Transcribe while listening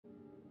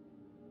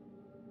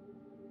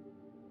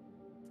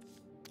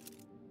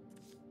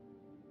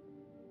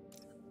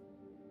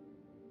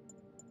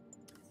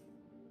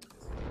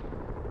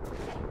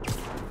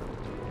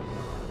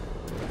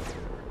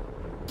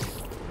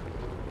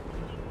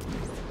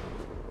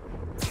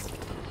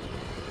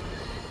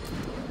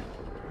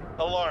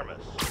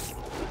alarmists,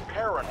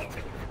 paranoid,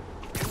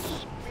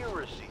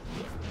 conspiracy.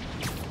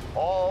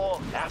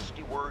 All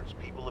nasty words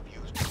people have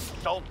used to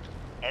insult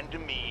and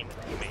demean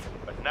me.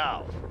 But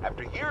now,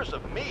 after years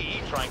of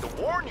me trying to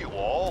warn you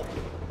all,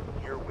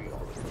 here we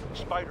are.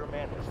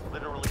 Spider-Man has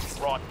literally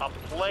brought a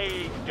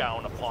plague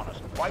down upon us.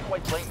 Why do I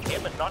blame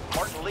him and not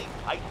Martin Lee?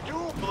 I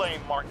do blame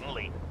Martin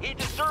Lee. He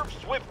deserves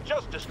swift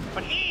justice,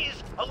 but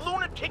he's a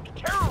lunatic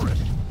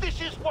terrorist.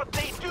 This is what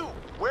they do.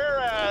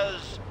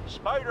 Whereas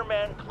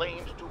Spider-Man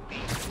claims to be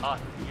a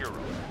hero.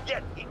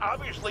 Yet he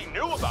obviously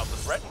knew about the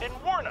threat and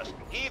didn't warn us.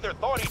 He either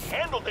thought he'd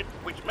handled it,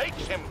 which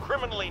makes him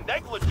criminally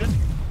negligent,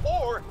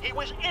 or he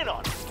was in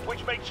on it,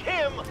 which makes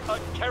him a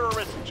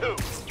terrorist too.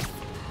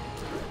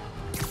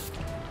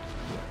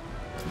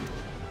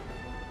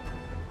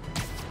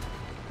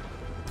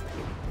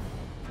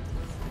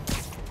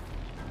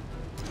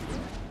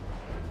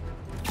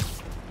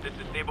 This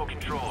is Sable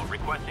Control,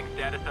 requesting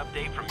status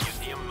update from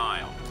Museum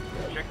Mile.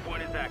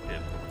 Checkpoint is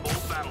active.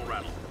 Full battle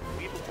rattle.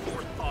 Lethal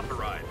force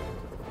authorized.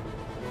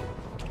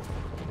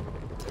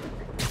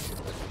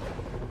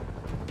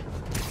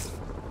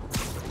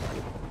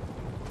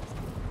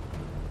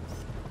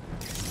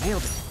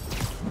 Nailed it.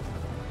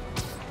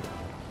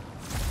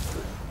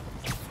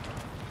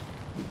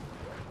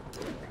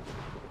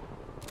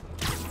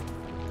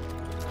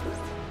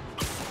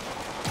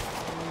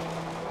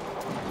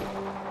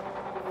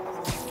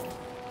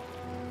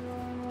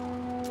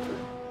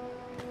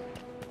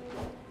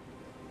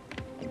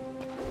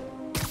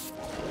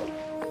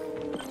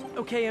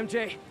 Okay,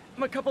 MJ.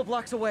 I'm a couple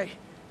blocks away.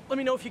 Let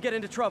me know if you get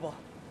into trouble.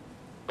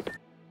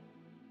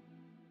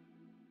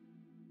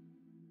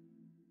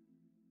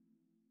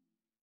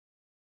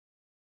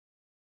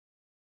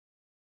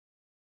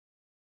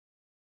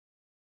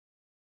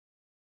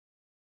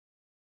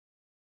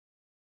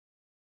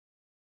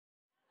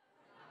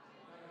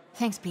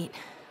 Thanks, Pete.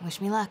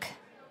 Wish me luck.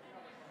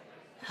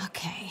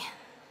 Okay.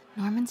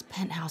 Norman's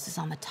penthouse is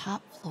on the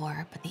top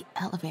floor, but the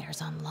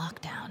elevator's on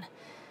lockdown.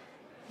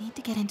 Need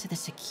to get into the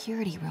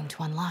security room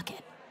to unlock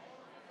it.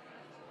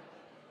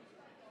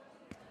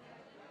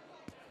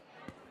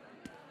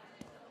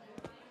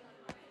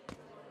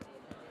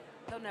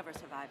 He'll never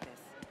survive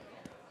this.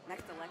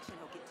 Next election,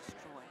 he'll get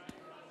destroyed.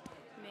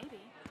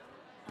 Maybe.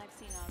 I've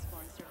seen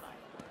Osborn survive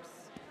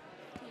worse.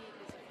 He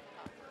was a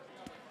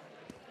cockroach.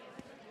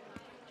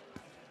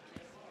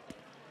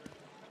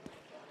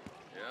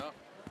 Yeah,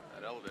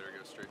 that elevator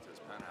goes straight to his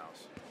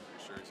penthouse.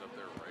 Pretty sure he's up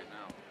there right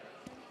now.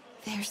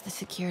 There's the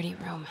security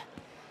room.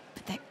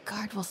 But that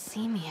guard will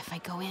see me if I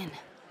go in.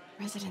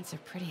 Residents are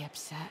pretty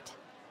upset.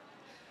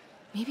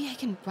 Maybe I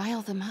can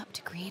rile them up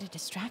to create a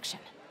distraction.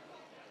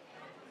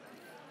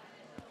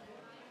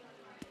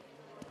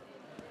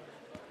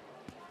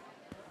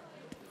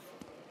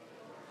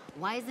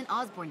 Why isn't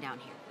Osborn down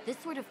here? This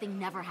sort of thing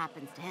never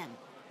happens to him.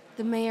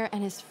 The mayor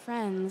and his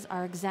friends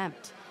are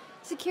exempt.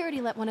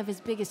 Security let one of his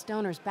biggest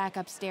donors back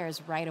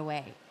upstairs right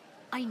away.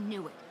 I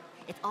knew it.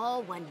 It's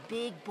all one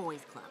big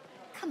boys club.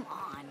 Come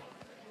on.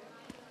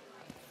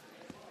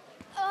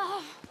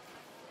 Ugh.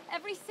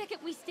 Every second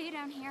we stay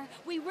down here,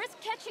 we risk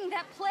catching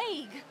that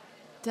plague.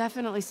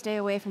 Definitely stay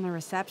away from the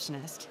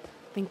receptionist.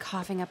 Been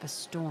coughing up a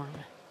storm.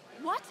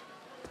 What?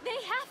 They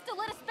have to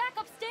let us back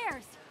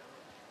upstairs.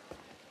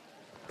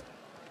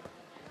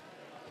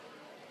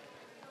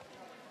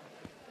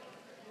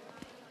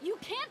 You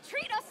can't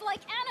treat us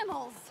like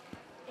animals.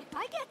 If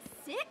I get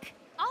sick,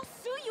 I'll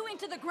sue you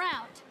into the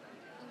ground.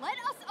 Let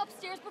us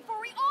upstairs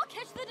before we all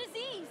catch the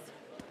disease.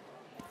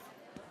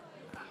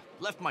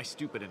 Left my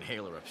stupid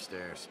inhaler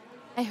upstairs.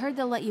 I heard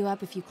they'll let you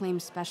up if you claim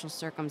special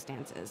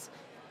circumstances.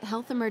 A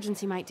health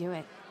emergency might do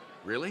it.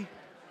 Really?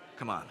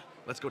 Come on,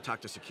 let's go talk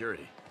to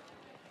security.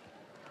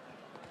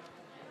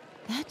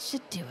 That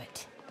should do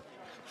it.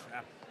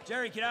 Crap.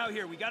 Jerry, get out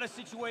here. We got a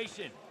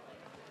situation.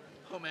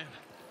 Oh man,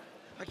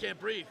 I can't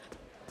breathe.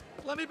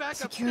 Let me back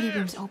Security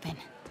upstairs. room's open.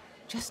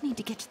 Just need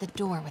to get to the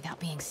door without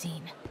being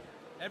seen.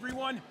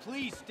 Everyone,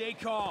 please stay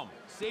calm.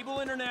 Sable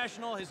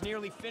International has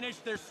nearly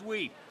finished their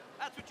sweep.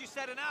 That's what you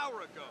said an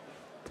hour ago.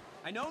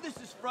 I know this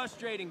is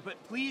frustrating, but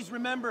please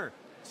remember,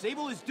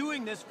 Sable is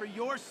doing this for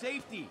your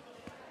safety.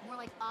 More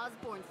like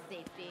Osborn's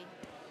safety.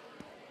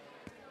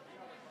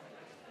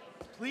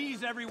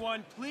 Please,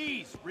 everyone,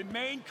 please,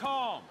 remain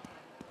calm.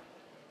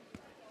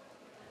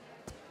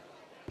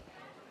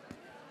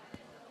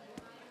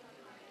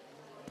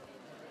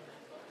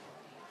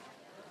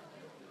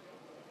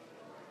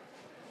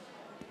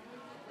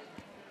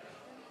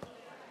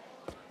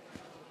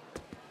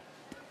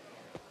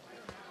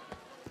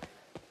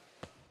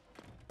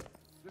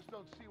 Just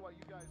don't see why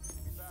you guys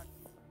need me back.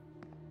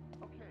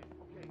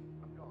 Okay,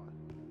 I'm gone.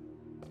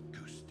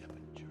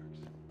 Goose-stepping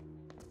jerks.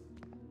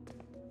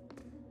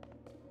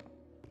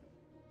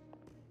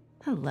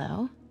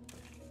 Hello.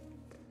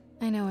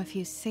 I know a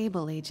few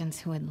Sable agents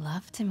who would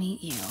love to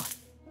meet you.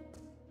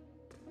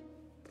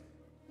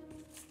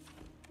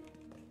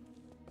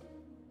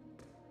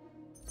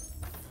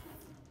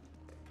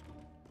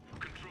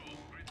 Control,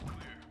 grid's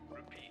clear.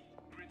 Repeat,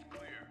 grid's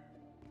clear.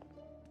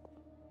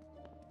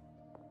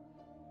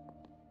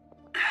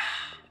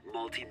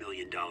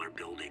 multi-million-dollar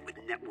building with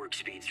network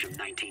speeds from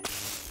 19...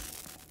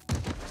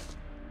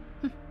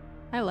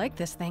 I like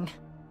this thing.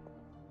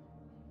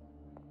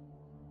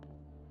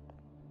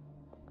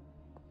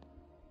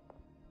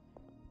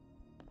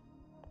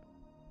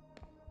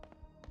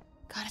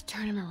 Gotta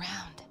turn him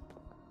around.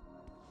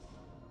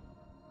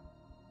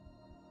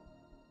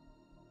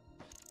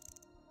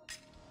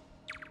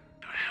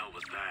 The hell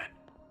was that?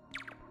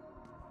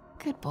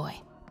 Good boy.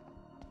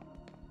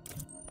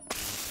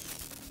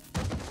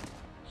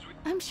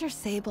 I'm sure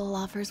Sable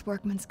offers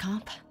workman's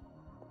comp.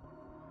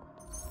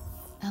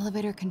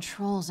 Elevator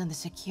controls in the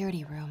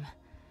security room,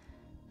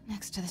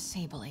 next to the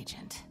Sable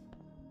agent.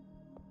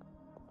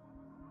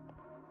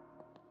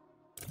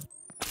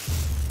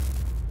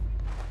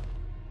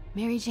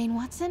 Mary Jane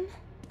Watson?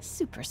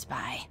 Super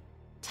spy.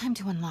 Time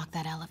to unlock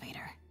that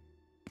elevator.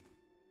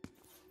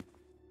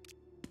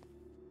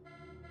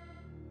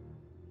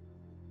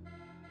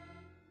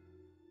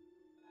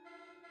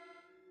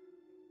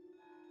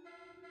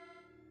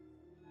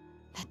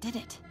 That did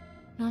it.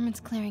 Norman's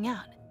clearing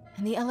out,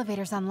 and the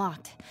elevator's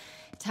unlocked.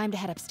 Time to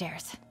head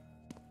upstairs.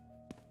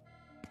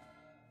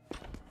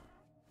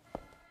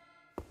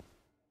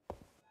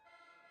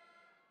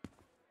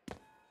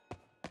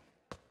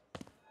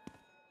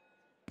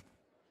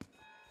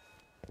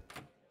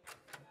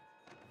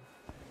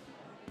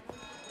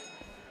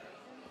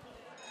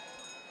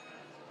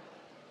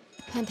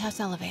 Penthouse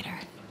elevator.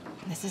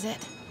 This is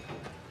it.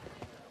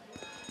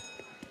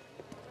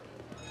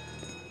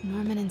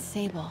 Norman and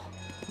Sable,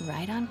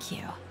 right on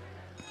cue.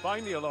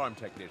 Find the alarm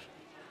technician.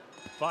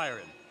 Fire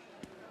him.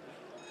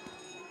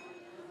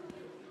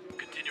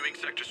 Continuing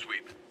sector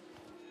sweep.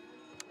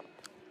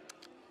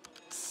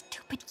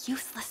 Stupid,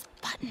 useless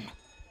button.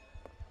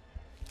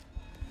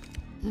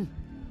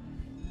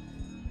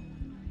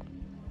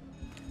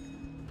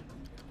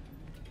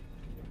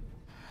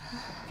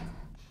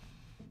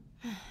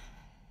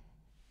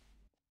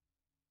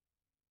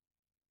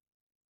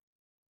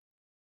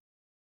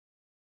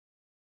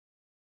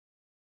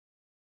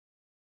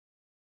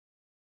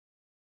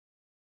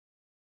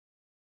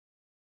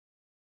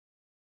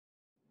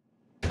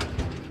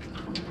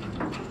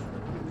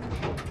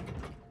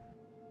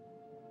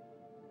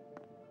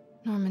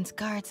 Norman's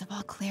guards have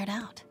all cleared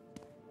out.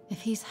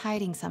 If he's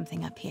hiding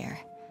something up here,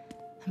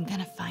 I'm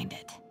gonna find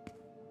it.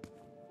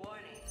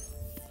 Warning.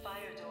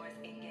 Fire doors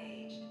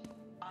engaged.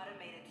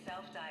 Automated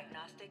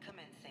self-diagnostic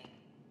commencing.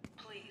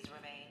 Please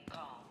remain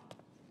calm.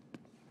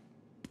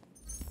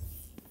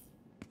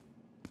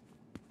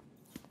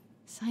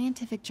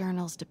 Scientific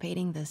journals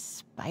debating the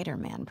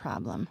Spider-Man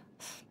problem.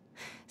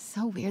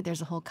 So weird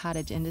there's a whole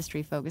cottage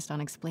industry focused on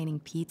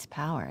explaining Pete's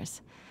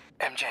powers.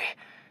 MJ,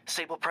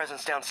 Sable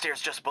presence downstairs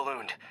just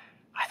ballooned.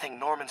 I think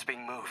Norman's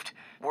being moved.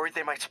 Worried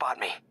they might spot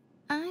me.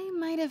 I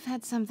might have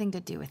had something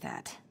to do with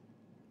that.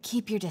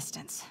 Keep your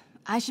distance.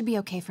 I should be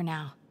okay for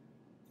now.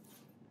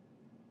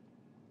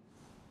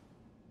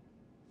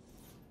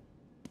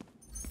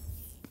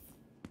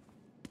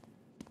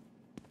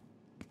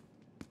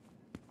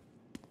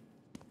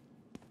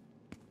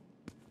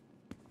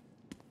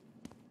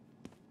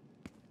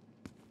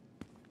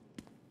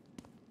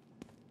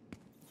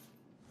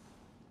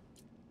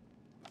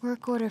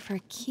 Work order for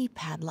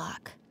keypad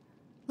lock.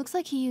 Looks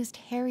like he used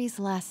Harry's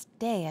last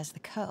day as the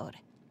code.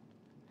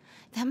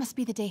 That must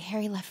be the day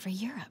Harry left for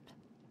Europe.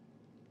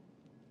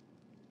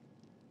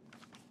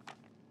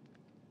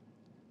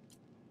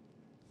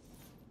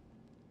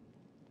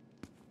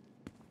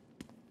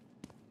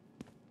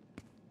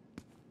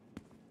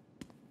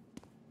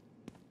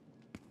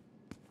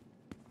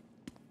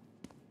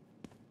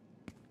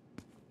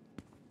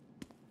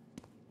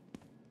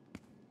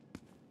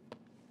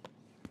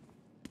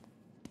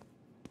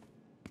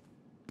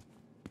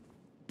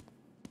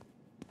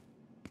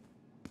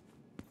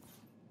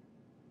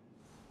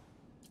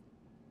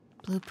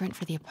 Blueprint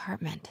for the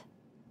apartment.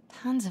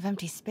 Tons of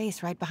empty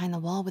space right behind the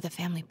wall with a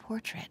family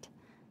portrait.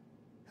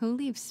 Who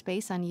leaves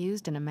space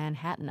unused in a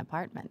Manhattan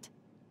apartment?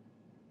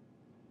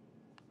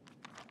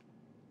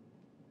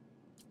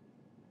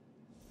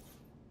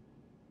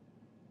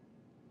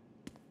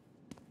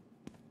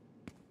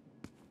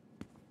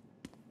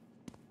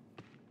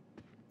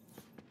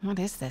 What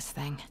is this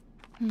thing?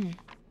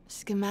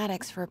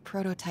 Schematics for a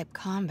prototype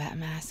combat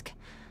mask.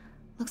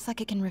 Looks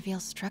like it can reveal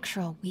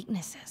structural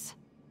weaknesses.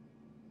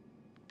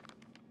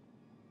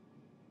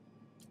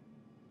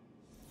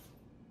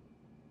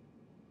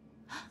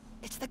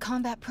 It's the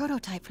combat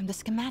prototype from the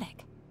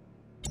schematic.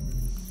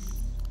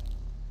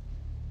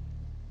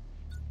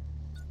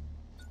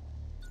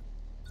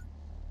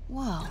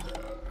 Whoa,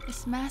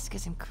 this mask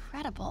is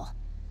incredible.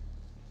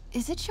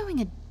 Is it showing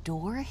a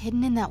door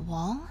hidden in that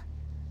wall?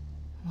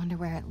 Wonder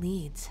where it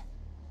leads.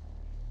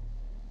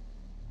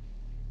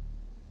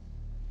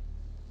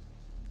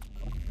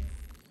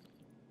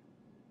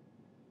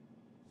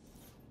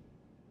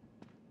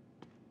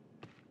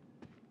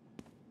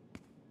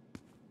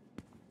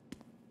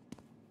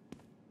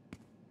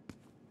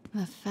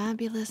 The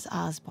fabulous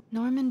Osborn.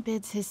 Norman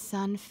bids his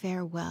son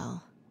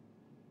farewell.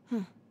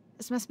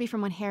 This must be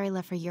from when Harry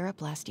left for Europe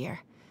last year.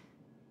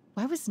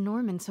 Why was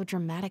Norman so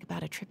dramatic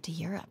about a trip to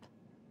Europe?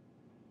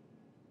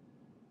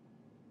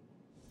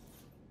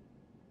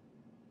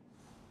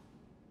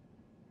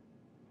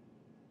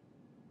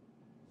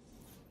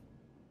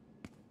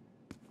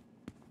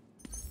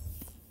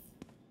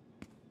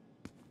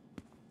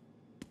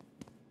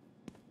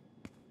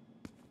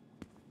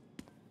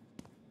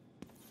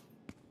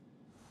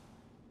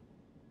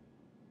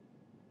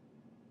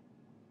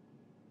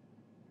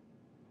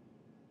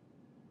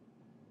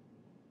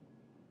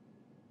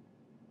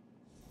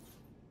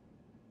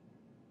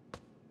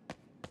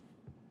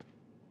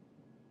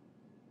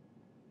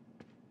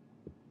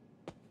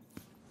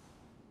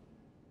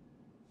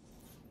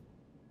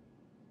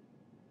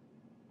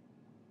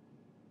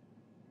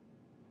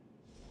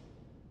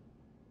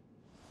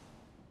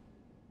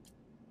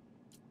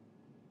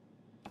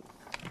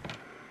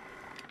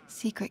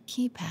 Secret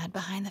keypad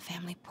behind the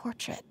family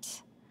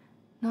portrait.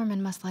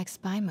 Norman must like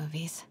spy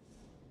movies.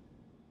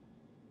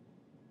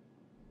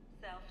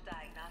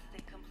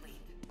 Self-diagnostic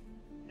complete.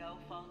 No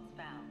faults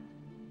found.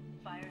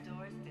 Fire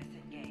doors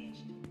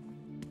disengaged.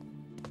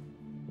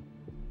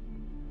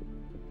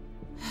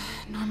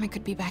 Norman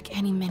could be back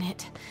any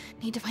minute.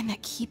 Need to find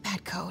that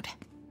keypad code.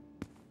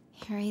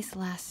 Harry's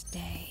last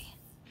day.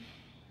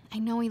 I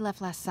know he left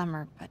last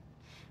summer, but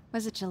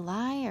was it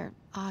July or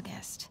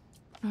August?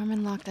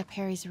 Norman locked up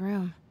Harry's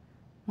room.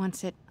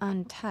 Wants it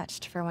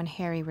untouched for when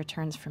Harry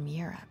returns from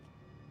Europe.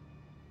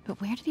 But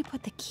where did he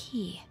put the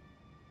key?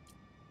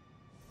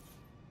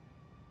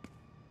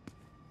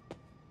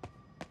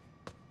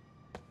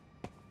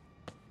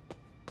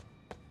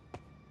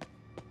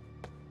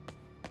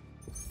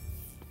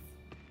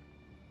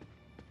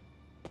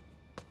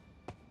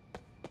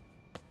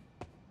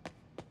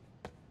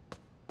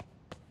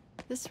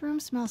 This room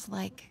smells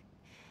like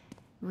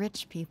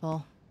rich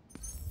people.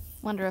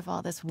 Wonder if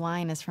all this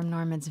wine is from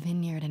Norman's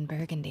vineyard in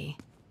Burgundy.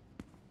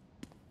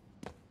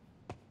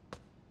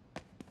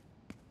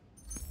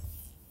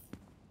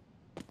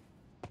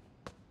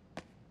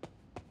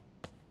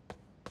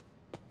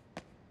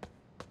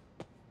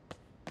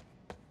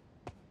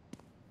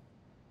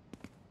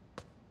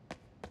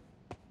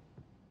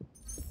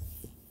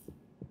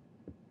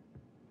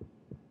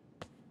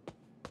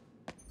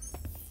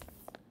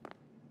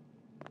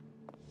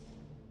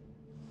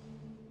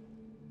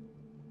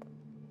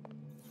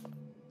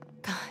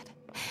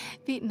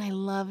 Pete and I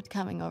loved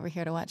coming over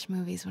here to watch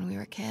movies when we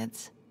were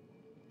kids.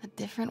 A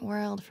different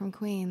world from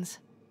Queens.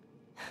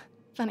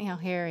 Funny how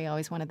Harry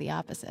always wanted the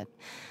opposite.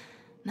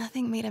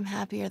 Nothing made him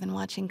happier than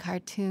watching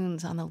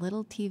cartoons on the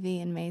little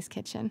TV in May's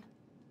kitchen.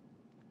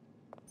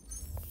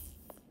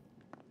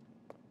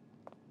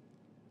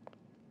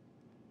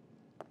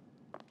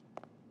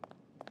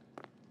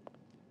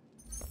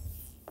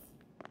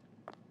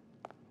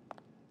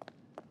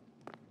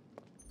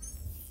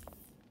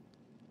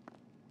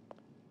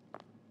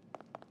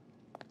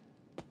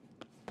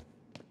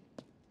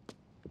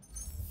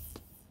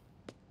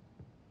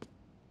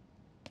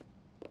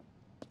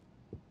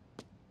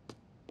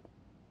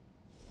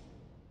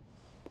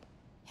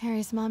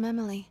 Harry's mom,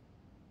 Emily.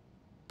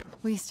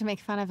 We used to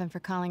make fun of him for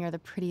calling her the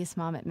prettiest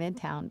mom at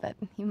Midtown, but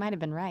he might have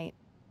been right.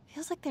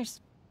 Feels like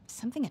there's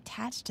something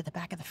attached to the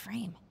back of the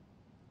frame.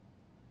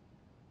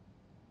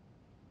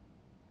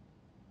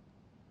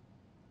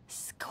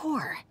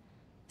 Score!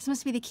 This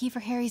must be the key for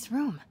Harry's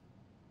room.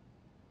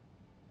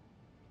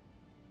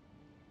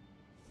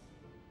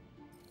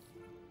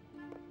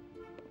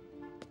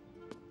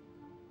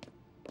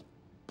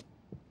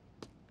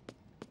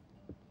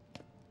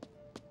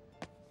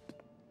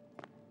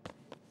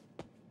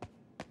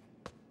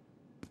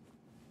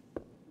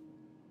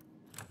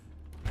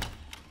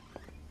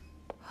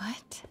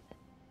 What?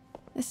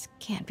 This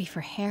can't be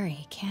for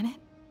Harry, can it?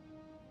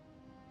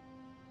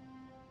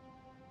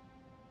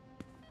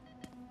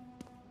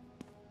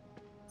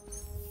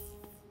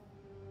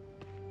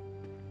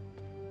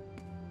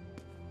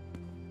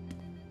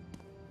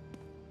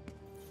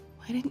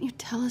 Why didn't you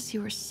tell us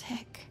you were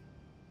sick?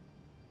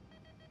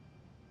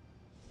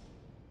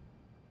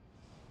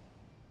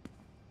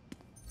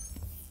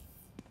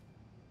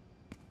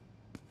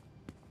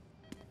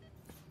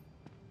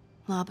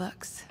 Law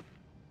books.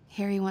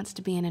 Harry wants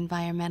to be an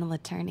environmental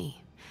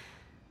attorney,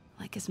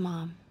 like his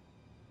mom.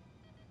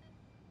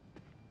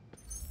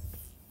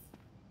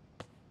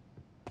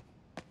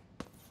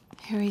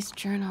 Harry's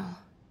journal.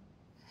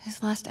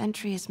 His last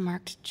entry is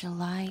marked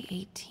July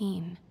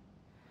 18.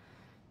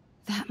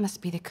 That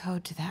must be the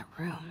code to that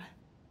room.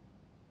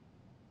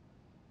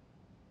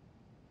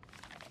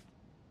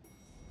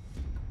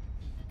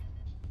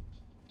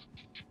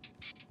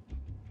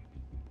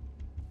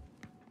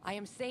 I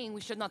am saying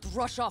we should not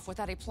rush off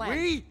without a plan.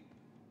 We?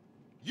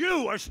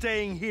 You are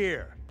staying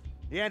here.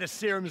 The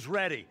antiserum's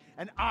ready,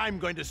 and I'm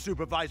going to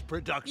supervise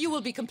production. You will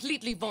be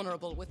completely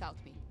vulnerable without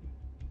me.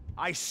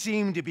 I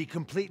seem to be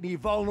completely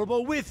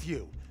vulnerable with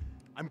you.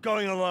 I'm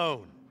going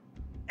alone.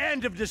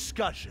 End of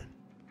discussion.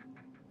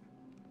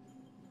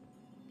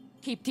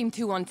 Keep Team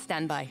 2 on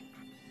standby.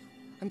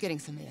 I'm getting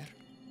some air.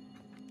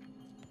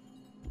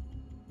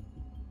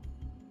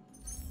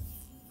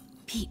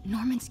 Pete,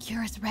 Norman's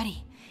cure is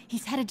ready.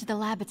 He's headed to the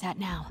lab it's at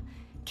now.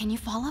 Can you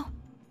follow?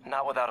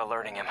 Not without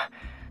alerting him.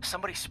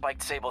 Somebody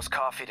spiked Sable's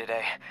coffee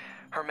today.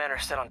 Her men are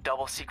set on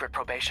double secret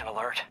probation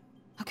alert.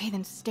 Okay,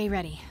 then stay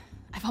ready.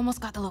 I've almost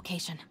got the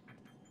location.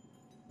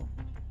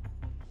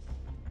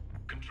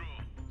 Control,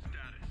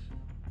 status.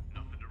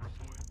 Nothing to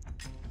report.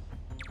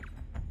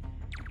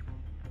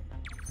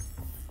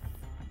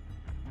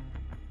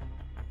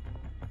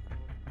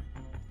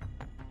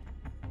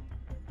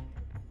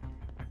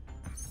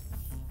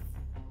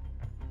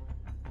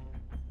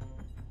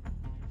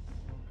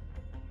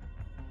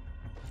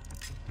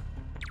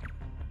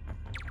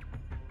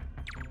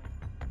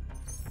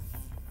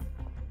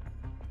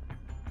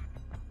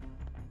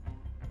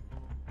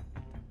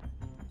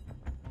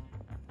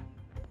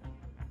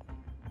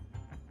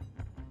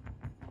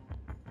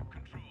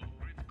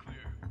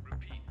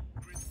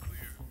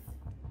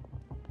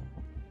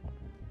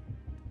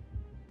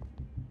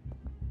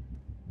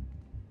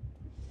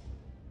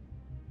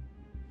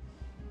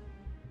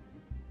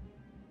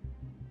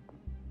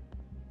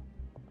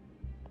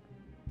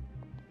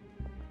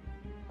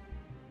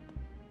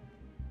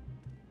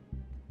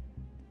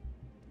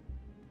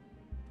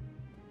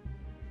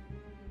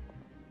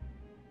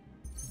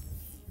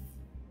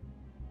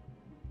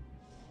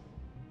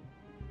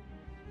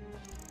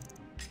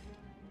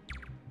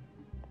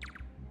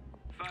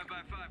 Five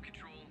by 5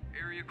 control.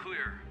 Area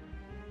clear.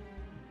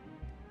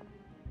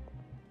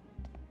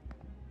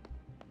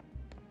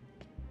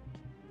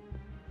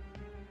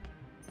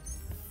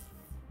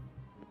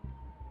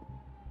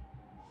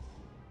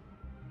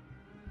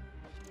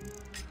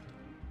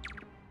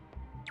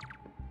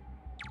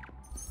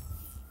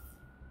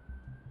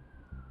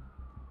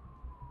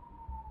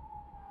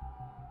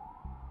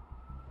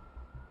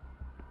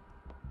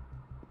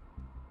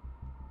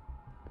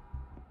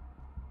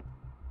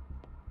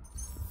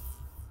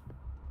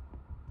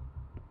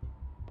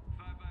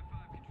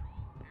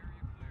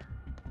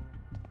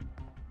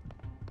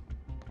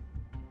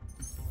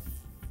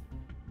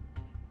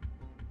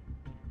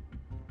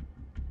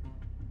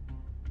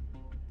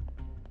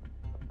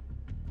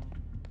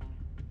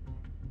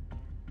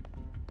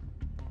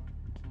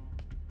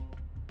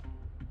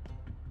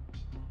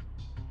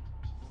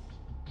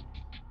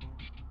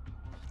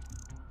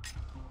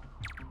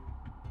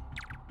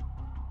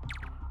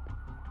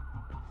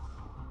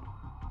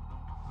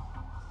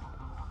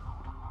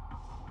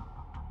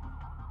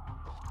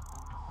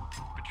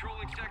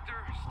 Patrolling sector,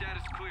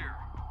 status clear.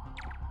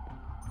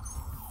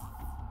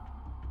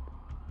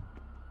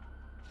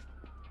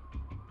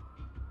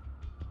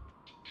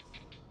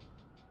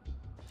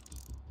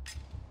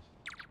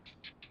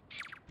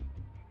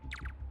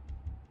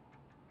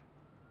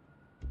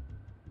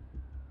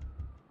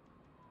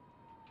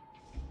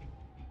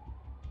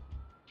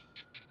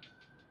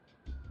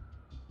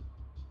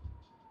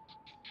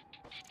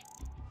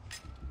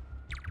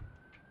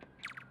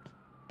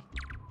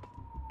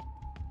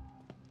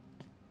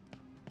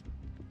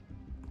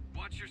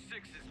 Watch your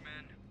sixes,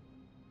 men.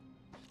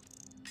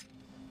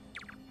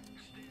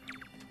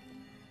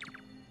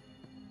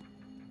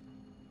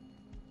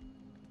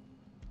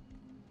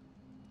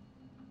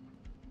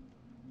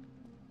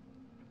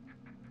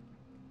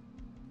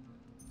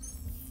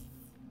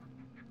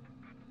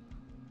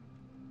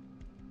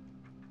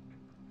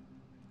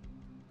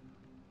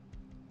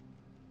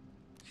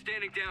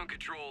 Standing down,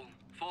 control.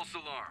 False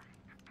alarm.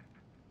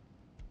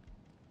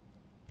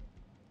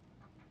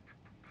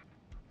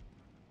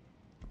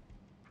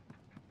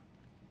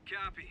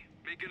 Copy.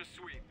 Making a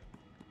sweep.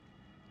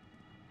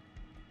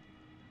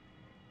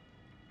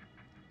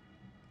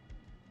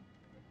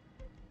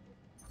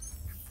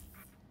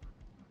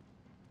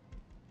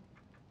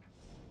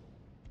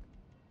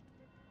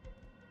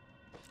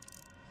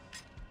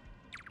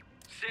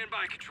 Stand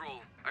by,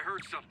 control. I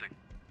heard something.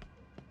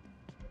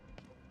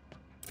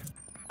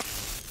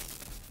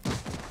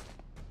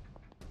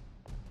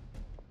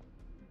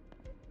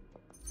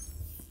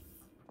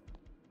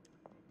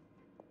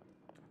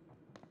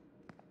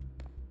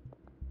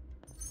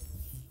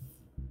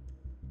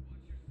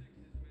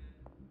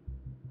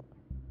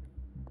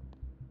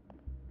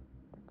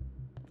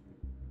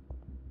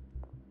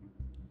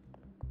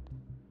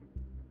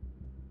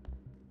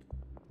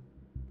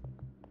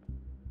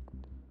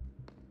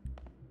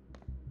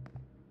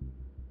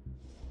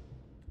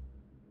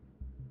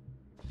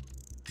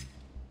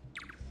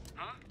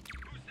 Huh?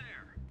 Who's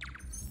there?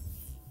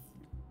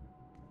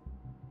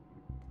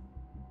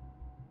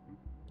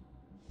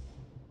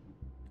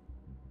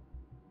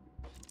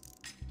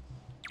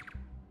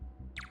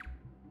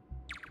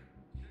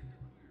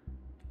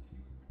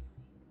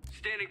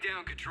 Standing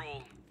down,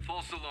 control.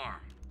 False alarm.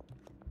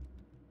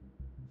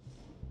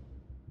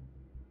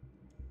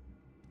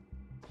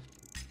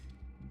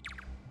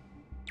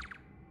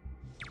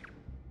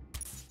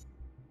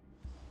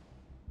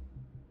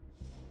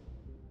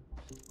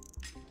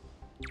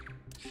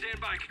 Stand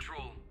by,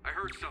 control. I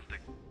heard something.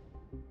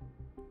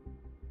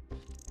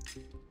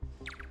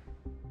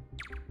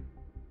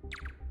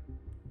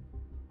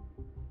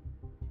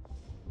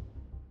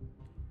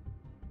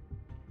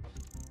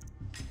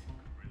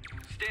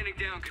 Standing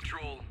down,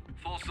 Control.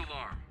 False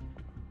alarm.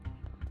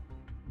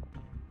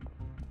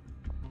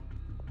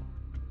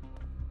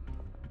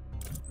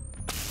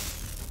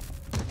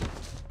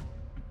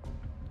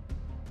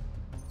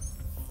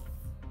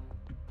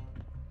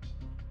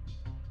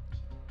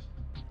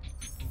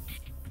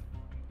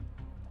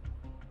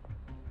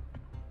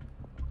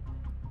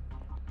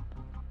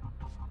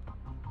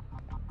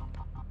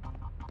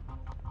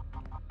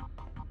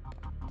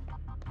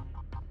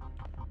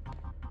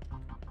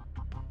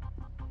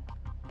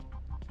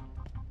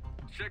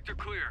 Sector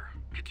clear.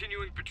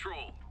 Continuing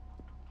patrol.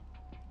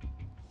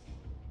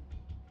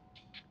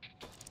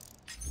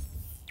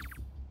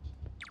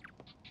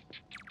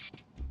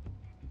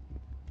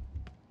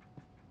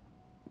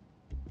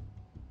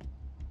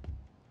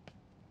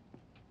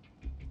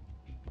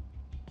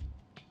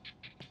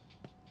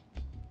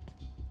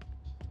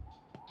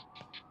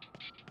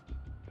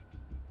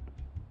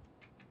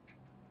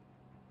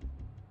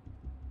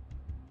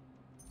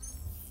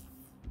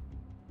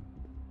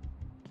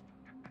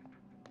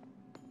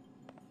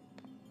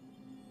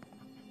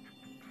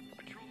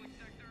 Patrolling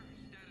sector,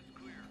 status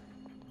clear.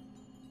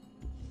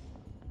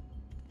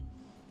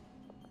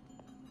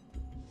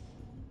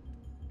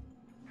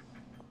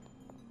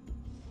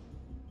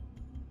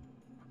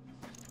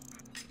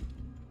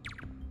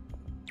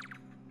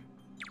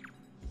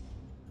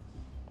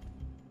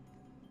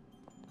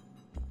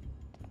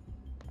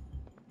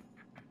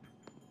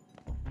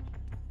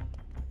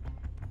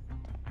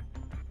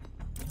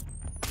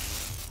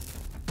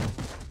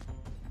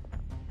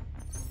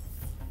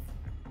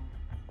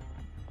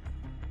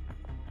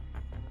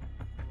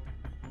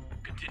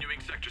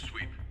 Continuing sector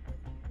sweep.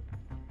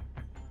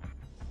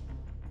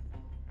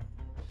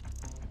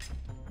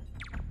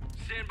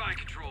 Stand by,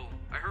 Control.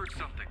 I heard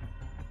something.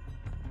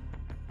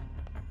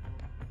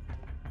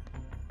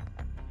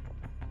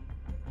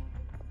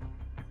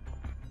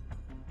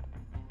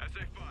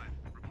 SA-5,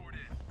 report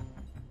in.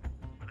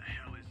 Where the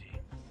hell is he?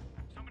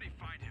 Somebody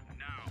find him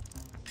now.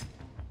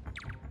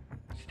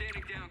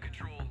 Standing down,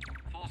 Control.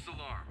 False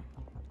alarm.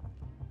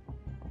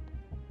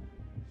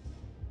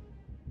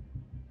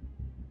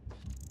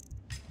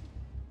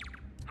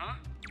 Huh?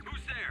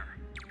 Who's there?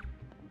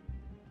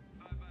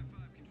 5 by 5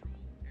 Control.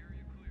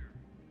 Area clear.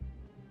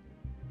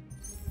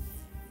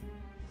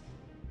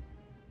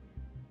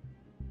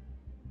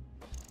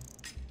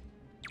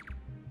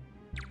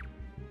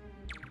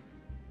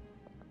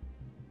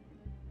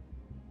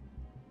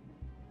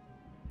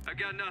 I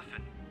got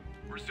nothing.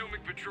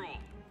 Resuming patrol.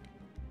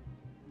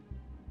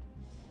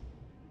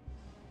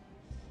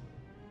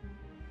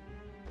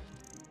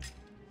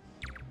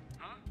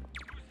 Huh?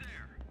 Who's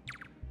there?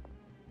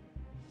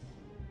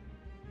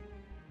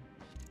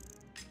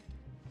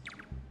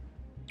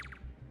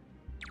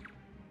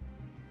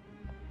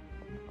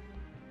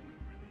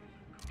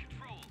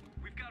 Control,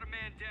 we've got a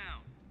man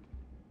down.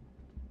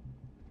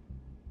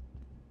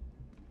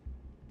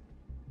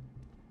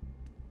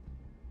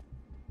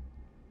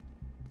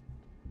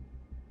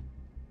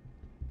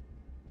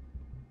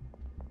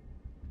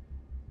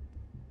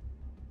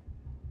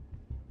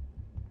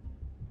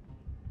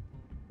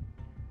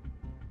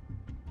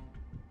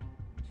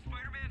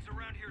 Spider-Man's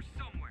around here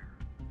somewhere.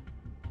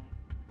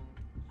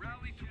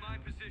 Rally to my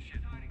position.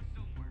 He's hiding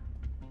somewhere.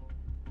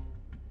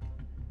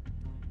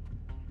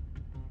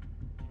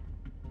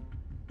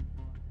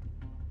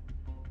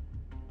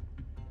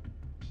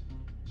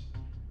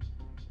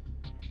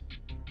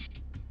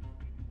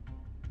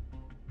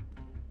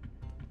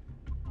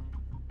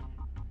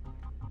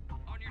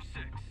 On your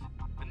 6.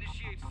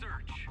 Initiate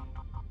search.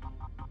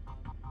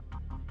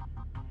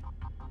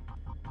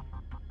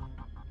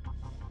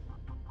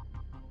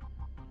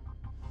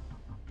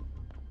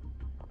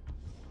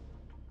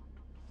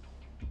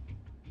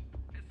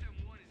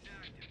 SM-1 is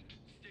active.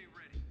 Stay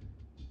ready.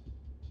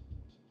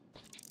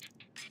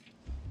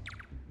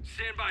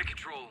 Stand by,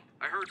 Control.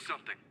 I heard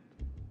something.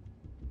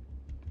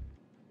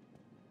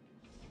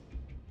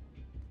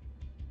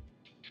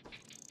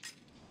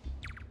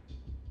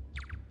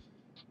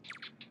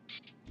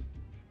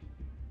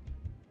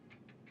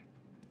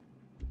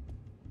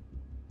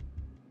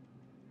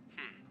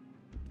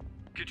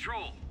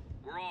 Control,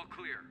 we're all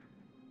clear.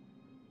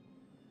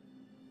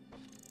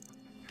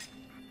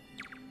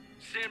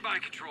 Stand by,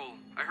 Control.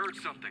 I heard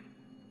something.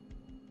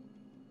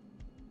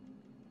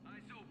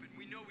 Eyes open.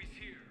 We know he's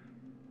here.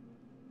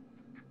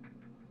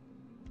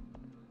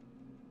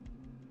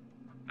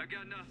 I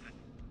got nothing.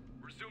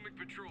 Resuming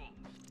patrol.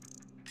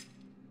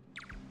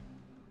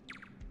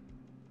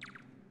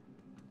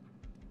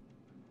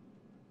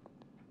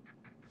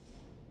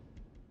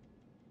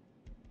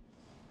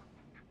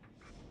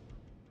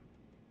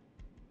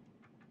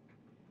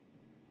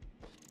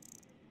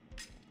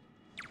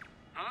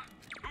 Huh?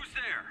 Who's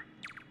there?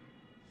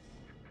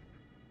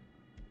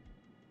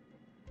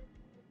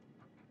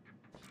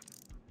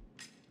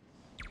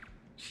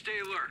 Stay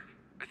alert.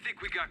 I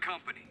think we got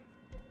company.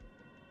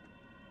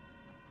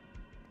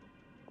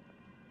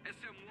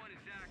 SM-1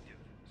 is active.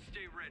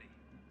 Stay ready.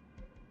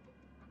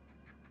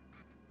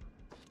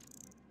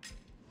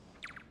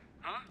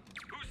 Huh?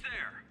 Who's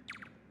there?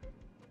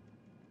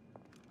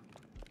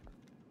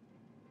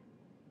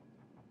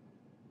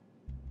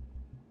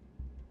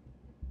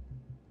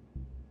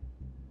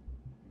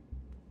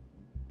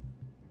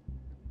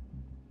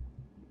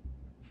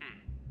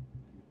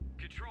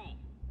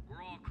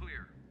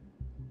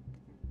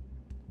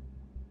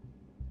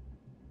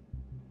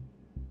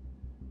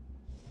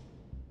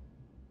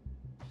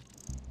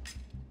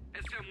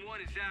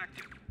 SM-1 is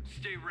active.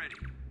 Stay ready.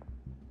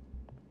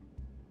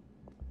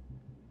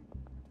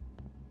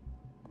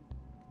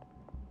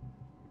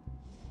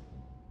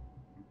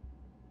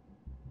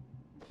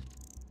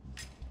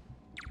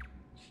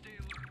 Stay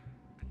alert.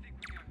 I think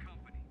we got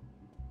company.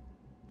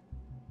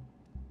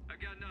 I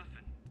got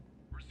nothing.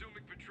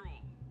 Resuming patrol.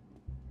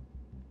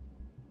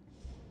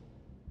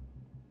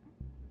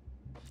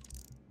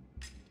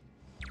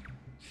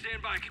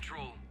 Stand by,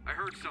 Control. I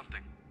heard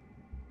something.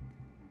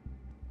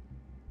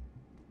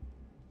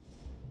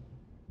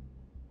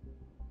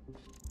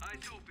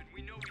 Eyes open.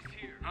 We know he's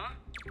here. Huh?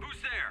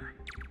 Who's there?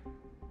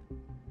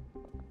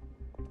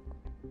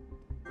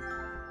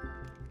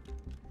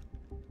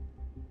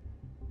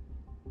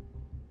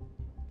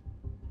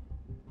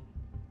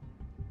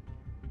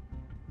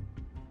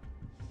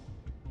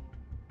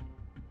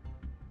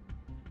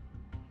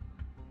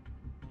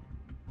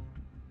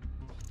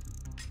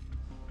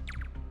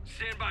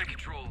 Stand by,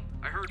 Control.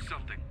 I heard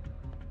something.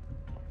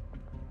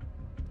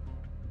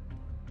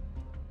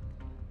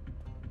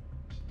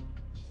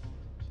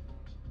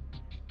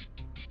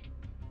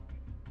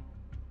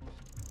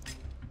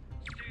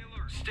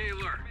 Stay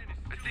alert.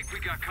 I think we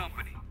got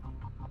company.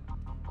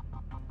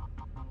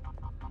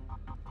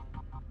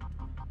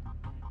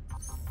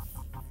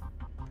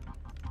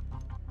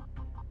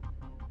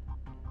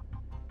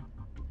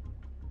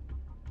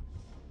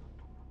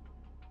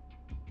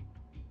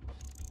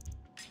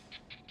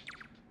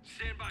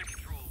 Stand by,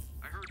 Control.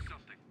 I heard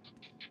something.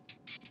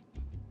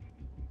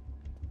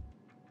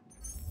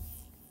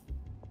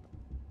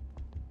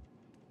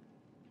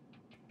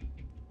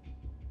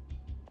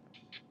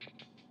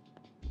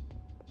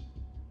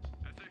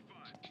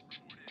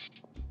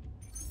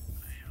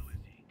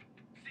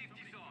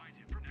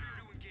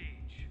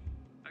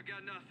 I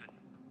got nothing.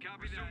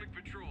 Copy that. Resuming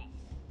patrol.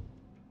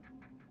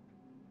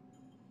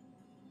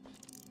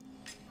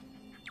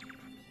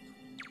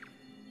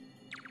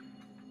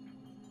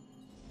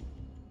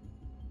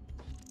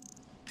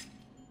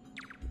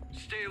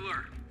 Stay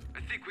alert.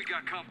 I think we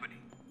got company.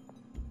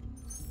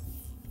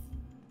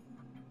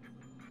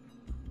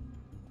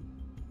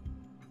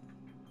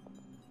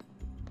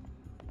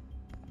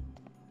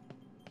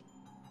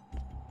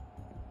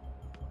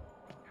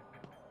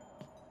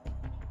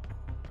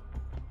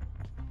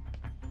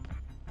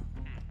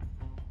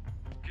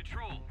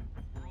 Control,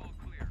 we're all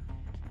clear.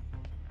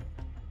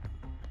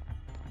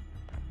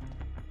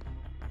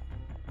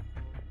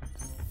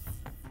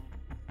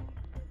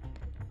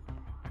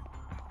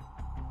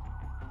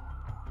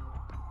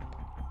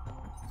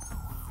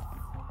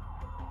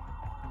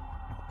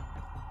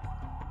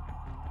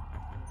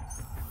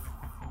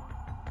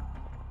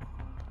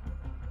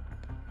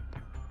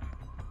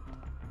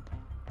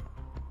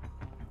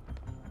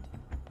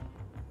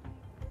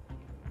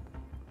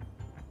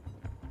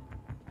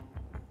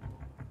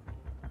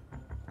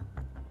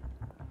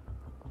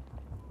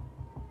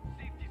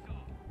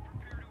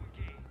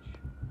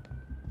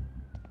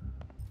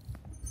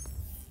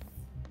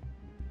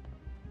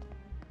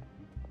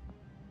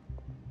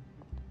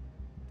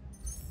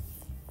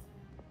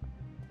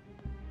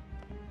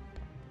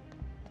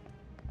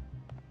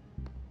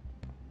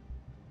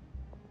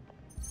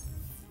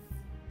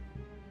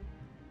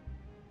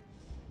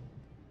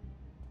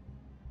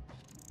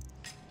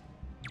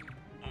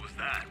 What was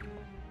that?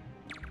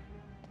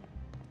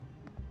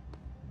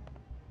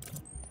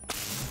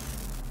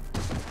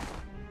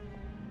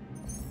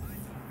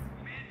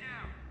 Man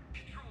down.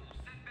 Control,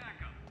 send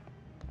backup.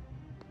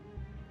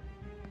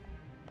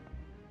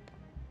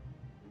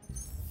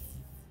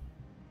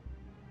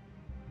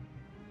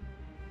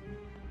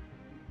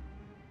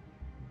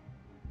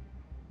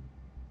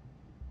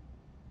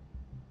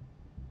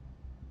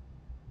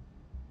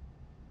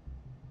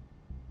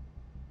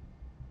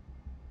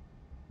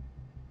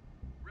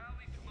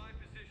 Rally to my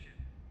position.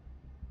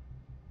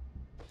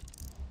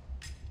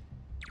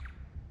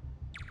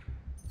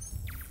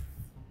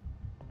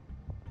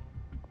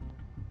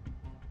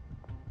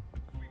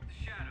 Sweep the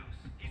shadows.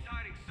 He's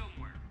hiding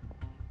somewhere.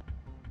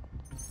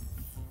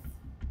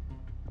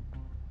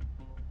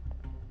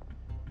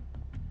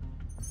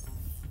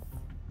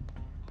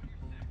 On your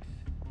six.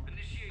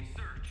 Initiate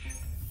search.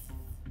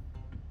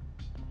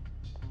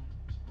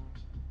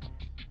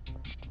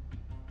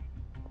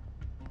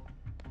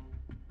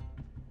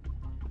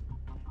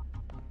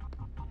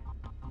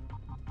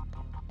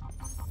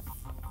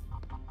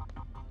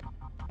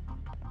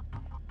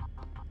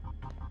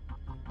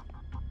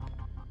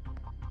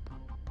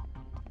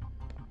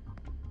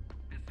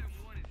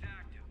 SM-1 is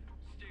active.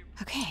 Stay.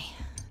 Okay,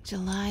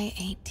 July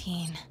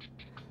 18.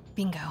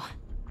 Bingo.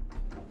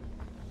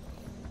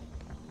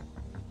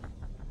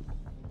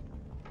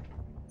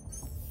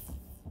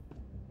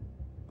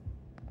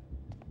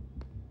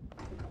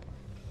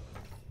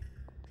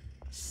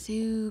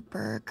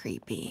 Super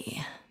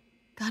creepy.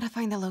 Gotta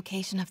find the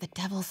location of the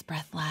Devil's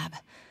Breath lab.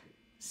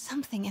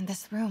 Something in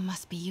this room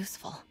must be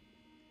useful.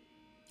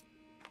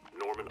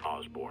 Norman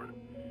Osborn,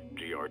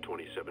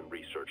 GR-27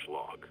 research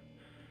log.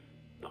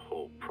 The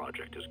whole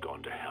project has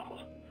gone to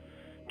hell.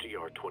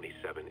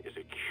 GR-27 is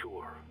a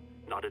cure,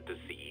 not a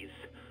disease.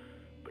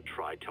 But but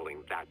try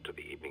telling that to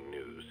the evening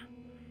news.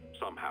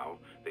 Somehow,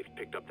 they've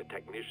picked up the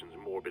technician's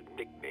morbid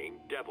nickname,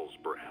 Devil's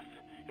Breath,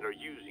 and are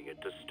using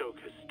it to stoke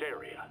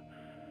hysteria.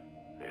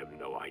 They have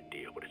no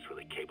idea what it's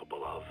really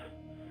capable of.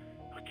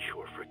 A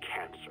cure for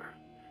cancer,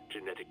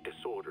 genetic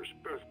disorders,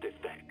 birth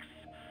defects.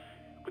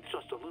 With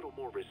just a little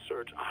more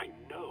research, I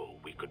know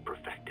we could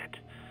perfect it.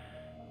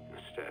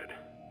 Instead,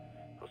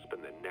 I'll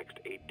spend the next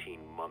 18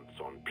 months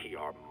on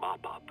PR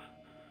mop-up.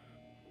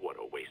 What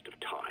a waste of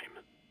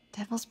time.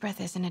 Devil's Breath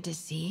isn't a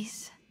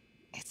disease.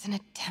 It's an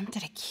attempt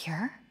at a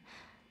cure?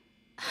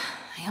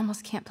 I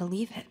almost can't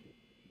believe it.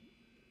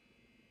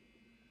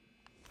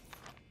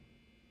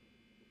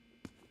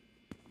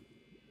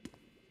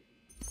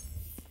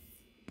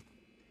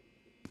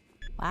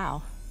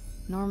 Wow.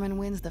 Norman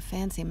wins the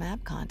fancy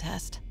map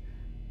contest.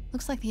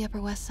 Looks like the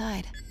Upper West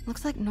Side.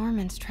 Looks like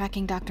Norman's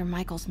tracking Dr.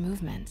 Michael's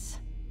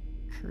movements.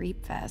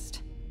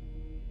 Creepfest.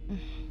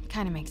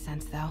 Kinda makes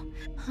sense, though.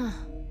 Huh.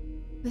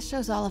 This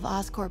shows all of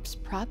Oscorp's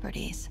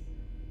properties.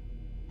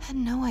 Had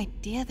no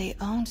idea they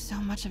owned so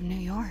much of New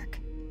York.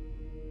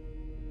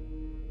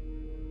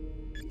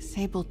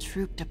 Sable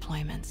troop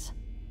deployments.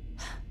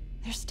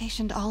 They're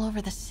stationed all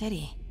over the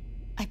city.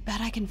 I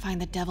bet I can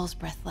find the Devil's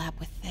Breath lab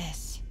with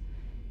this.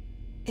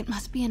 It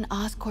must be an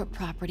Oscorp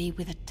property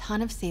with a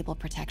ton of Sable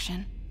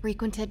protection,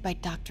 frequented by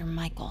Dr.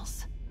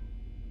 Michaels.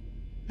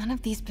 None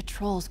of these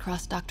patrols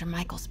cross Dr.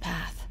 Michaels'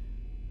 path.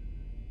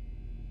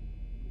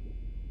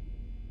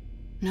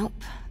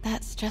 Nope,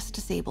 that's just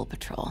a Sable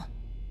patrol.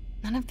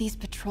 None of these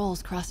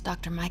patrols cross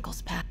Dr.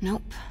 Michaels' path.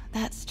 Nope,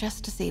 that's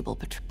just a Sable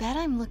patrol. Bet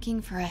I'm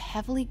looking for a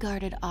heavily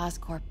guarded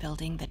Oscorp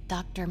building that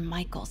Dr.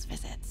 Michaels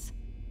visits.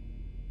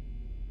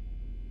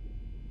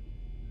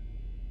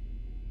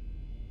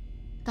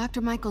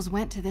 Dr. Michaels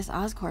went to this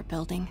Oscorp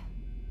building,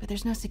 but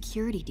there's no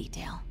security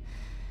detail.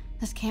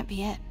 This can't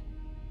be it.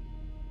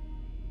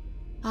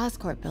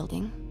 Oscorp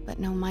building, but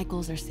no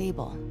Michaels or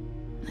Sable.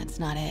 That's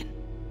not it.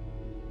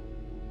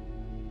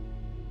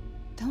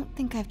 Don't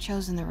think I've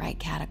chosen the right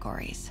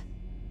categories.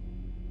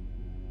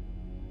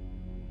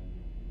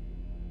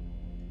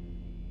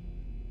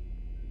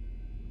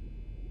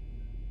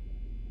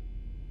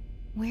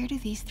 Where do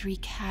these three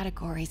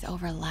categories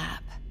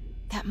overlap?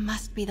 That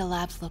must be the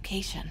lab's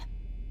location.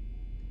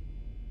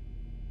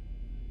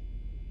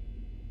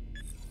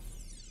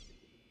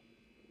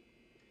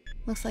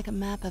 Looks like a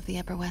map of the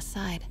Upper West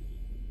Side.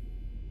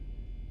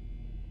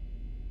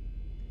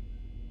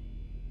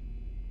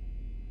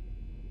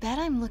 Bet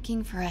I'm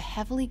looking for a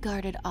heavily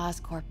guarded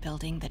Oscorp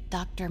building that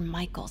Dr.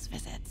 Michaels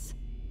visits.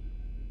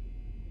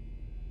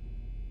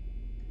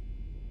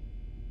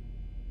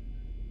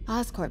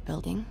 Oscorp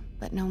building,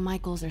 but no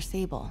Michaels or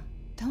Sable.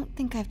 Don't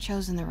think I've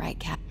chosen the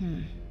right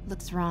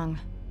looks wrong.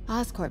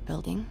 Oscorp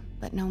building,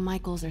 but no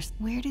Michaels or...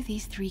 Where do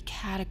these three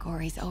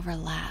categories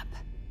overlap?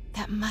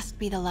 That must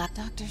be the lab.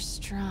 Dr.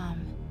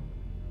 Strom.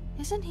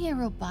 Isn't he a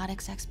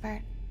robotics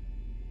expert?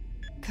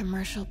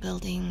 Commercial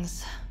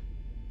buildings.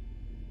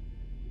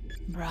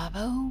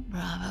 Bravo,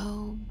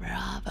 bravo,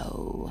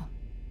 bravo.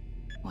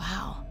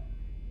 Wow.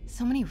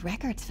 So many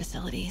records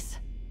facilities.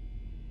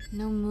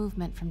 No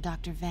movement from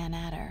Dr. Van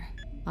Adder.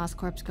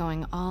 Oscorp's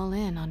going all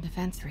in on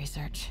defense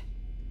research.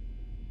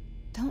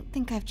 Don't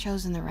think I've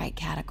chosen the right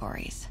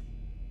categories.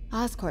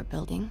 Oscorp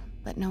building,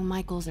 but no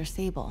Michaels or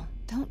Sable.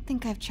 Don't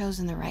think I've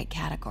chosen the right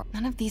category.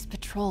 None of these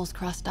patrols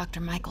cross Dr.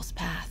 Michaels'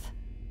 path.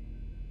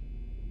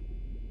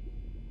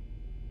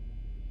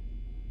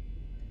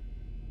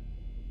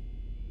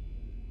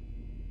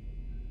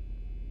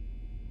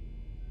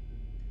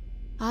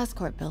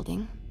 Oscorp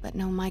building, but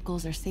no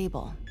Michaels or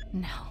Sable.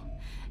 No.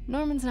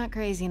 Norman's not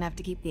crazy enough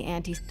to keep the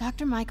antis.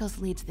 Dr. Michaels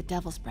leads the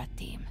Devil's Breath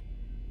team.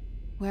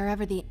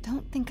 Wherever the...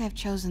 Don't think I've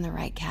chosen the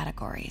right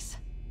categories.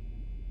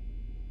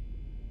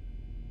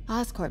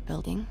 Oscorp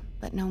building,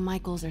 but no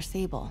Michaels or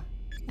Sable.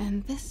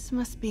 And this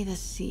must be the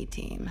C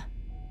team.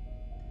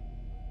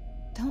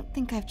 Don't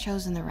think I've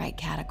chosen the right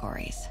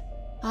categories.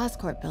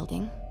 Oscorp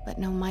building, but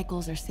no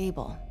Michaels or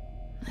Sable.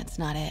 That's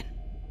not it.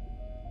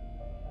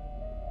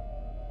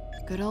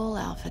 Good ol'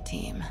 Alpha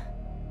team.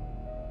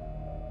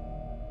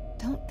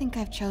 Don't think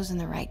I've chosen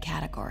the right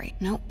category.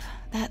 Nope,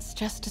 that's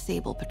just a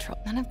Sable patrol.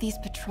 None of these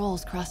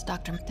patrols cross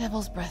Dr.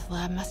 Devil's Breath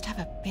lab must have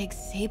a big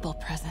Sable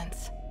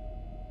presence.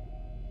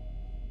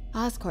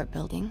 Oscorp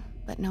building,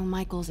 but no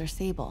Michaels or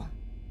Sable.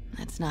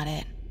 That's not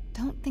it.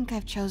 Don't think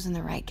I've chosen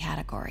the right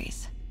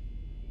categories.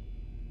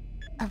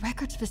 A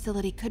records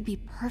facility could be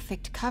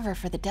perfect cover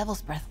for the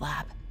Devil's Breath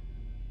lab.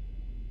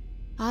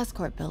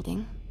 Oscorp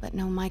building, but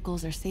no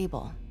Michaels or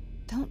Sable.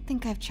 Don't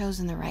think I've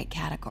chosen the right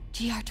category.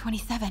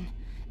 GR27.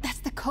 That's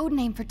the code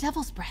name for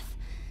Devil's Breath.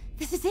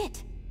 This is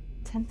it.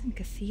 10th and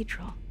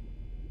Cathedral.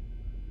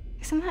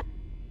 Isn't that...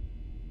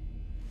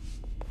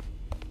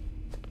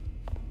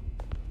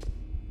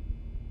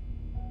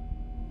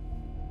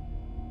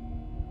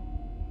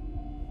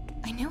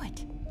 I knew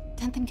it.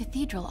 10th and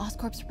Cathedral,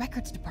 Oscorp's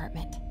records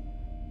department.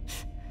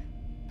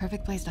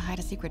 Perfect place to hide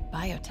a secret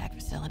biotech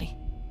facility.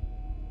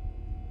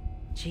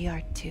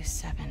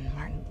 GR27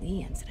 Martin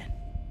Lee incident.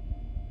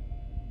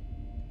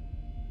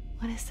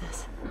 What is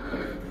this?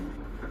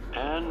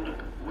 And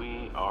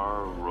we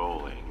are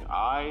rolling.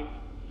 I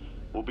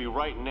will be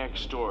right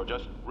next door.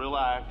 Just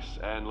relax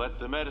and let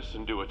the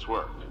medicine do its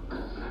work.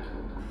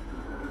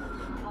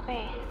 宝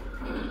贝，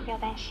不要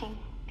担心，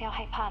不要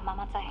害怕，妈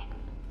妈在。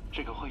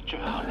这个会治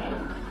好你，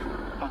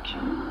放心。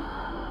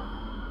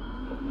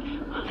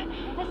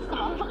那是什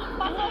么？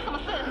发生了什么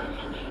事？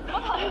怎么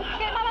疼？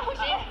给妈妈呼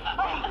吸！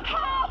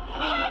靠！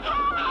快靠！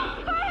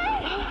快！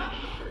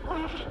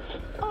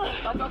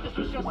 I thought this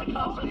was just a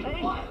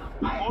consultation.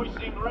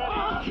 Hoisting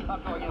ready.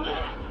 I'm going in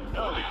there.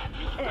 No,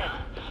 you can't.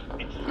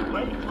 It's too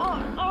late.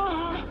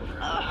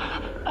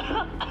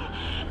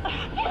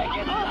 Make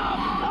it stop.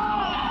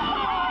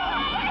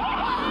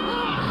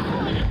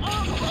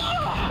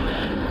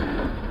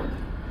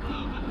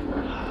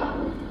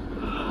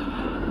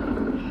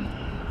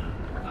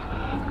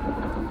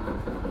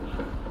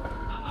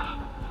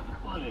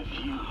 What have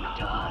you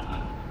done?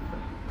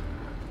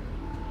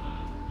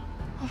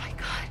 Oh my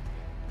god.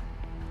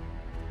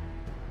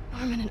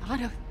 Norman and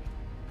Otto.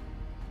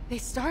 They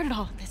started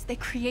all of this. They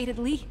created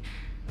Lee.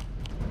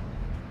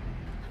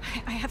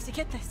 I have to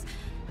get this.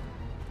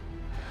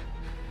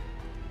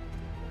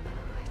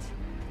 What?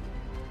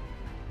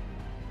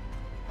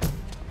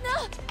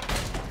 No!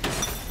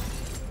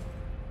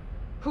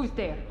 Who's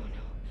there?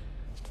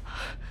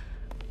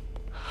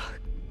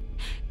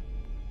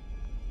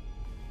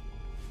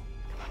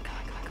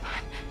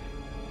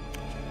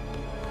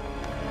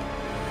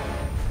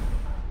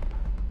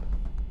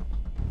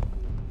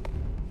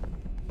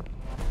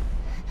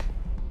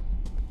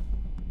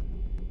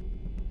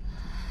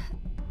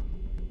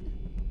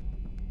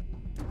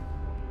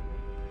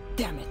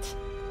 Damn it.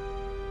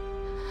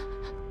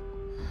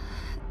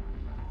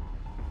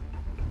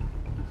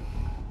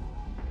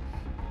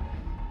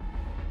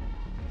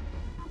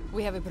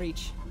 We have a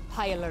breach.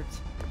 High alert.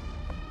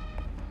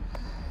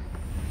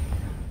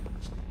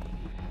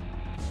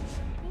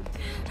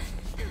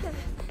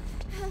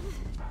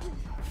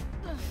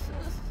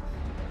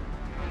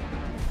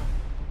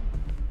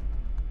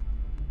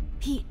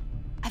 Pete,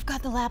 I've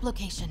got the lab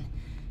location.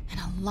 And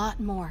a lot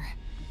more.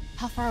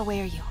 How far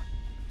away are you?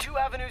 2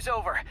 avenues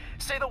over.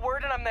 Say the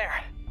word and I'm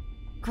there.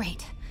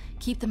 Great.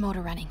 Keep the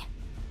motor running.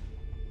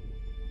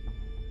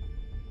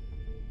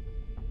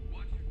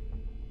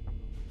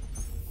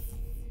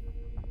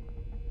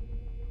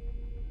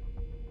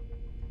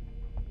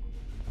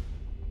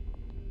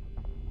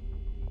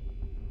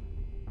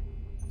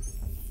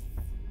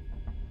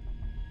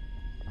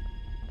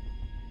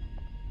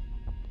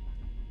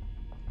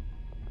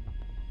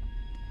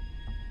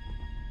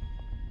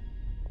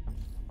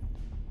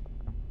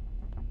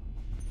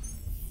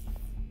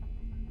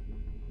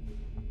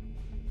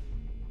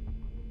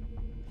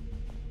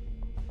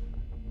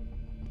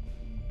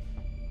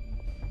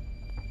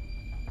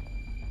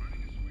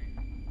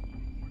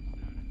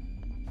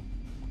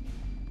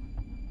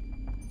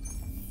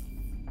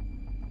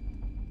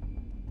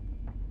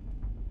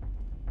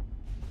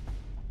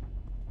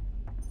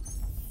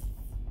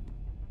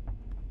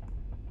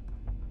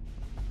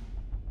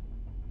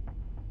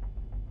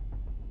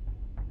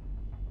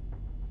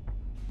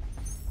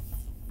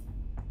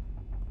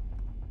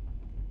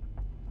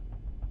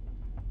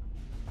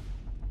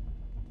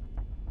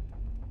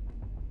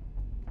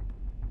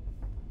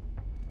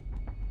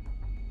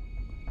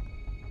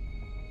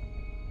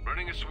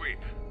 Running a sweep.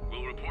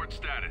 We'll report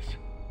status.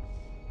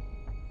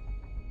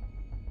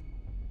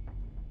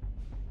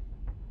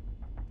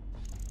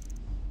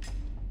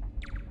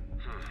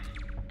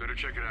 Better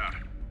check it out.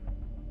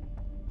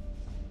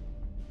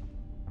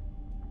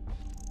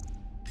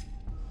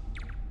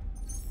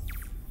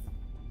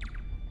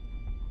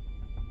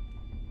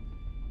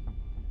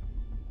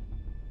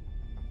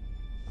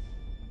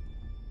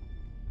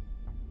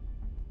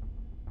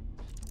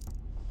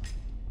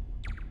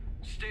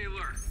 Stay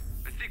alert.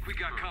 I think we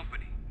got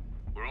company.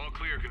 We're all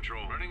clear,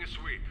 Control. Running a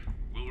sweep.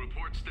 We'll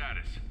report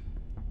status.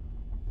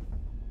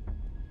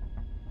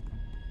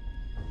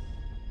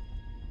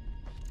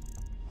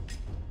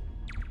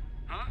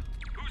 Huh?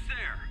 Who's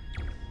there?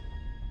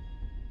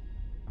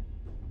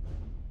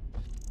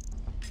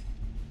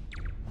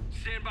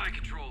 Stand by,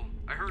 Control.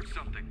 I heard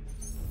something.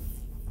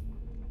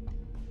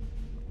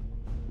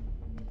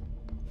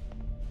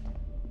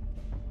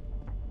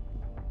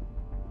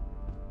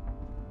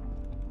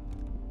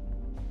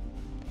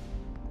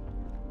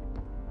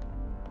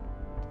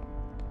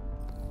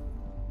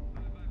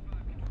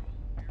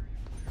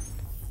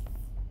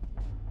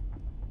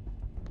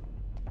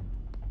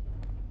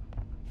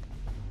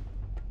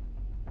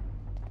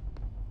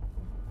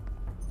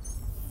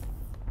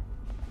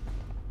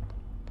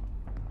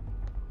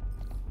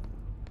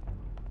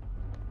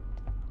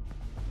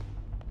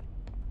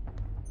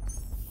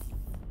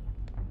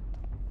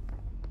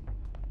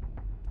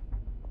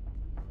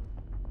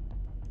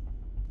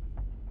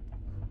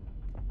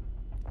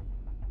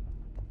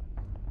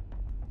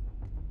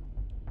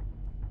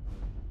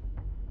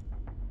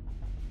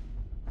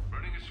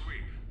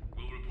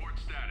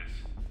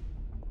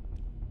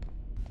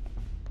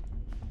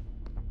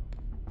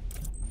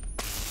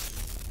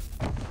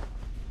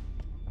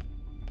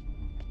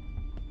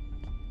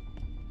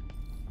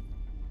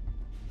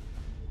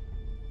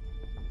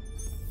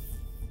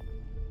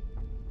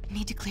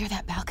 Need to clear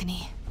that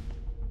balcony.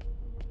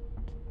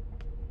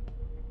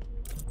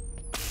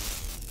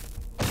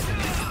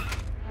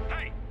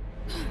 Hey!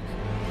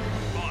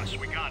 Boss,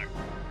 we got her.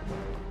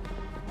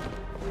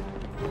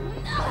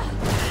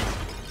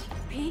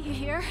 Pete, you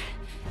here?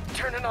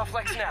 Turning off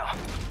Lex now.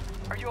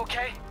 Are you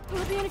okay?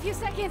 We'll be in a few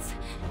seconds.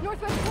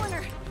 Northwest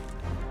corner.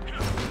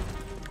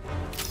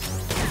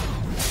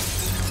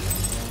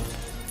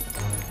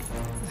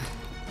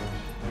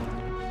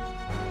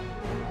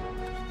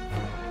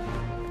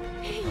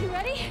 You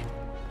ready?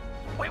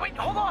 Wait,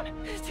 hold on!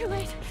 It's too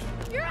late.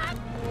 You're up!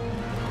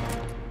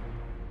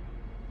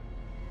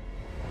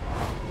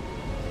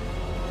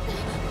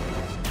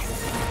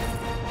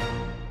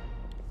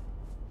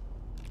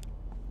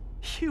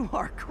 You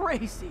are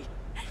crazy.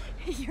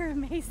 You're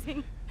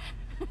amazing.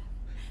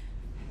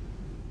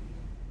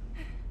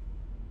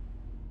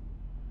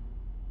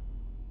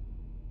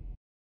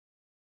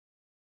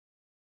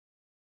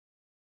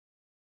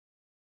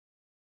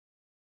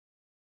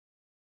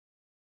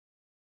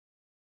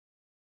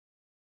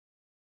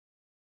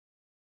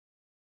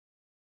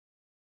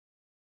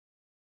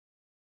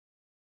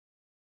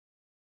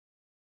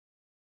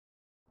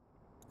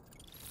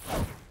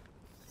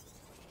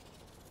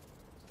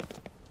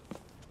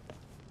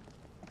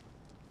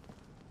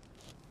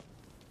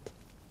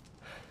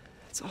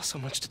 It's all so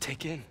much to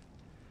take in.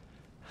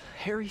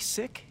 Harry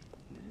sick?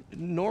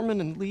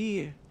 Norman and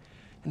Lee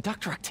and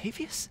Dr.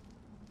 Octavius?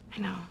 I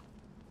know.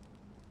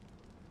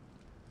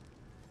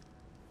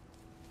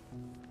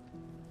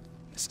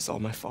 This is all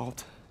my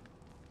fault.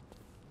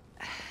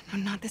 No,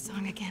 not this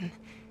song again.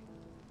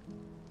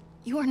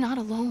 You are not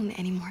alone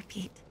anymore,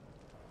 Pete.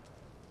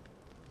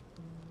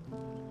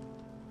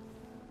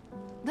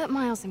 Let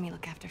Miles and me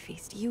look after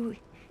Feast. You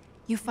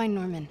find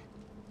Norman.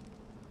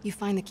 You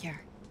find the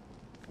cure.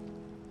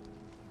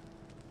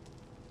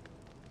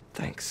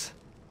 Thanks,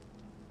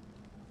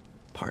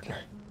 partner.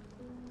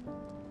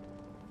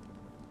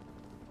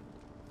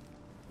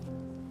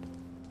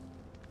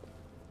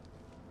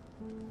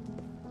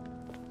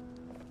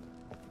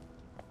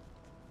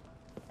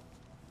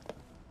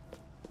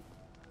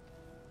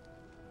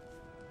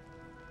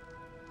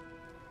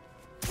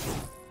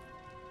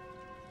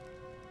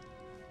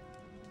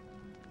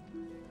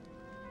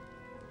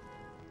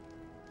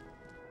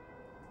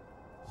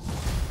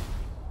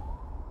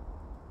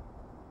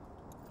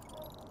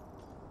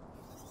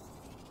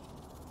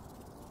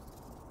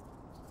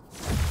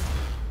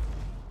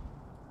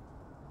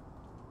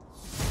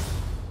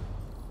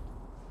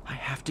 I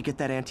have to get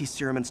that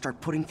anti-serum and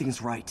start putting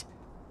things right.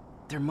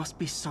 There must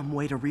be some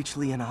way to reach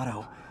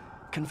Leonardo.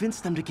 Convince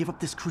them to give up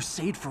this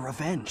crusade for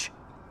revenge.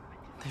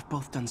 They've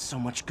both done so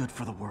much good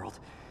for the world.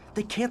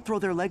 They can't throw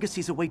their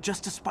legacies away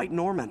just to spite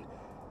Norman.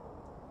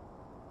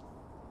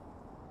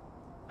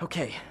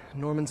 Okay,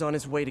 Norman's on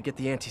his way to get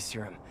the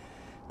anti-serum.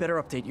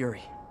 Better update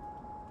Yuri.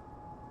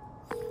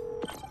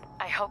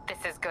 I hope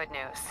this is good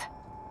news.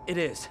 It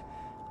is.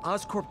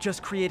 Oscorp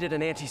just created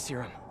an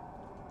anti-serum.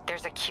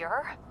 There's a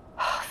cure?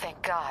 Oh,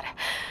 thank God.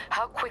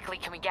 How quickly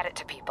can we get it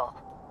to people?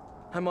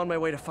 I'm on my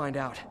way to find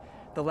out.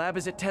 The lab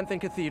is at 10th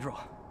and Cathedral.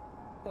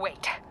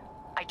 Wait.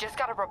 I just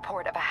got a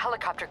report of a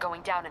helicopter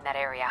going down in that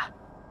area.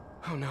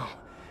 Oh no.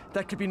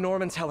 That could be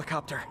Norman's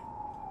helicopter.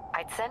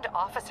 I'd send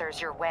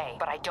officers your way,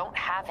 but I don't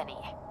have any.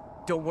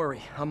 Don't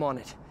worry, I'm on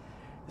it.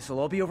 This'll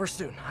all be over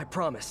soon, I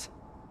promise.